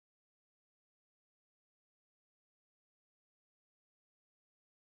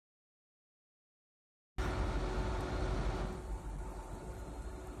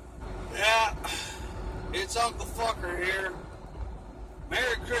It's Uncle Fucker here.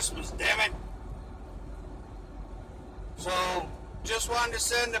 Merry Christmas, damn it. So, just wanted to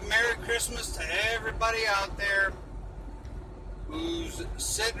send a Merry Christmas to everybody out there who's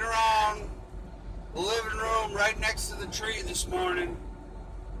sitting around the living room right next to the tree this morning,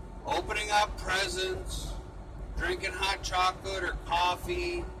 opening up presents, drinking hot chocolate or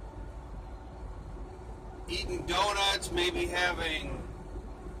coffee, eating donuts, maybe having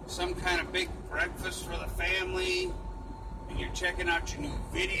some kind of big breakfast for the family, and you're checking out your new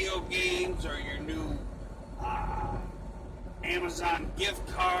video games or your new Amazon gift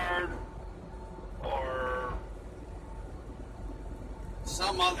card or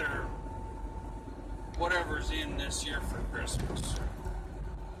some other whatever's in this year for Christmas.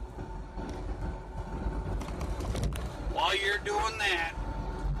 While you're doing that,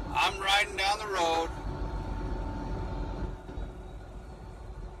 I'm riding down the road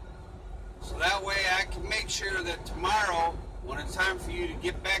so that way I can make sure that tomorrow, when it's time for you to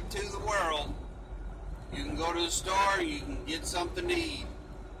get back to the world, you can go to the store, you can get something to eat.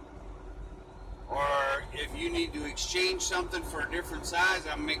 Or if you need to exchange something for a different size,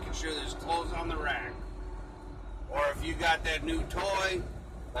 I'm making sure there's clothes on the rack. Or if you got that new toy,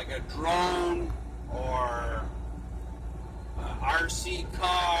 like a drone or an RC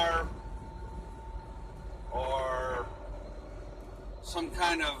car or some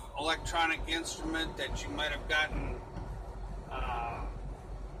kind of electronic instrument that you might have gotten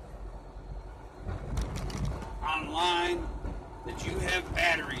online that you have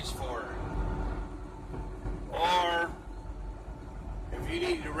batteries for. Or if you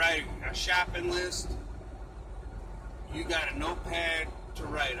need to write a shopping list, you got a notepad to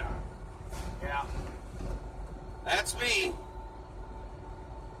write on. Yeah. That's me.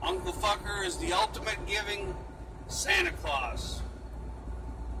 Uncle Fucker is the ultimate giving Santa Claus.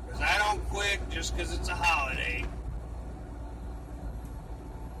 Because I don't quit just because it's a holiday.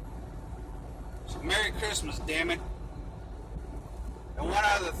 So Merry Christmas, damn it. And one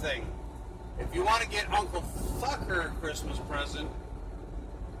other thing. If you want to get Uncle Fucker a Christmas present,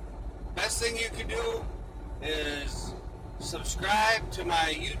 best thing you can do is subscribe to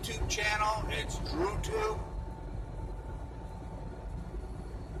my YouTube channel. It's DrewTube.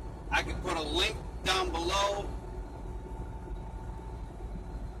 I can put a link down below.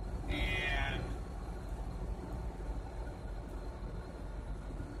 And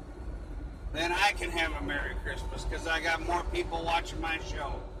then I can have a Merry Christmas because I got more people watching my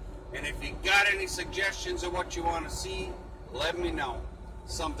show. And if you got any suggestions of what you want to see, let me know.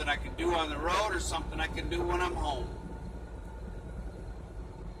 Something I can do on the road or something I can do when I'm home.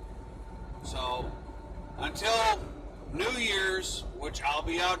 So, until New Year's, which I'll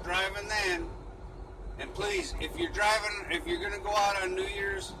be out driving then, and please, if you're going to go out on New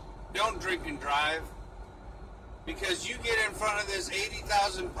Year's, don't drink and drive, because you get in front of this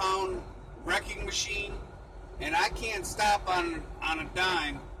 80,000 pound wrecking machine, and I can't stop on a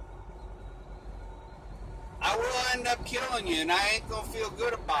dime. I will end up killing you, and I ain't going to feel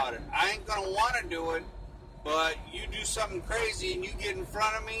good about it. I ain't going to want to do it, but you do something crazy and you get in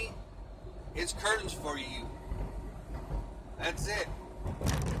front of me, it's curtains for you. That's it.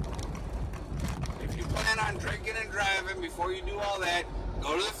 If you plan on drinking and driving before you do all that,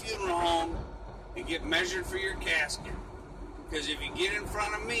 go to the funeral home and get measured for your casket. Because if you get in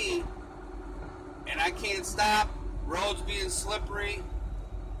front of me and I can't stop, roads being slippery,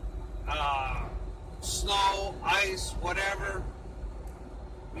 snow, ice, whatever,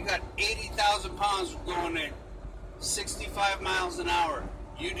 you got 80,000 pounds going at 65 miles an hour.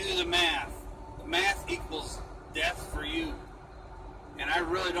 You do the math. The math equals death for you. And I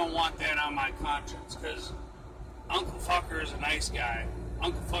really don't want that on my conscience, because Uncle Fucker is a nice guy.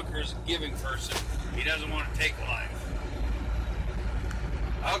 Uncle Fucker is a giving person. He doesn't want to take a life.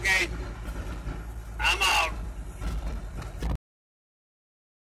 Okay.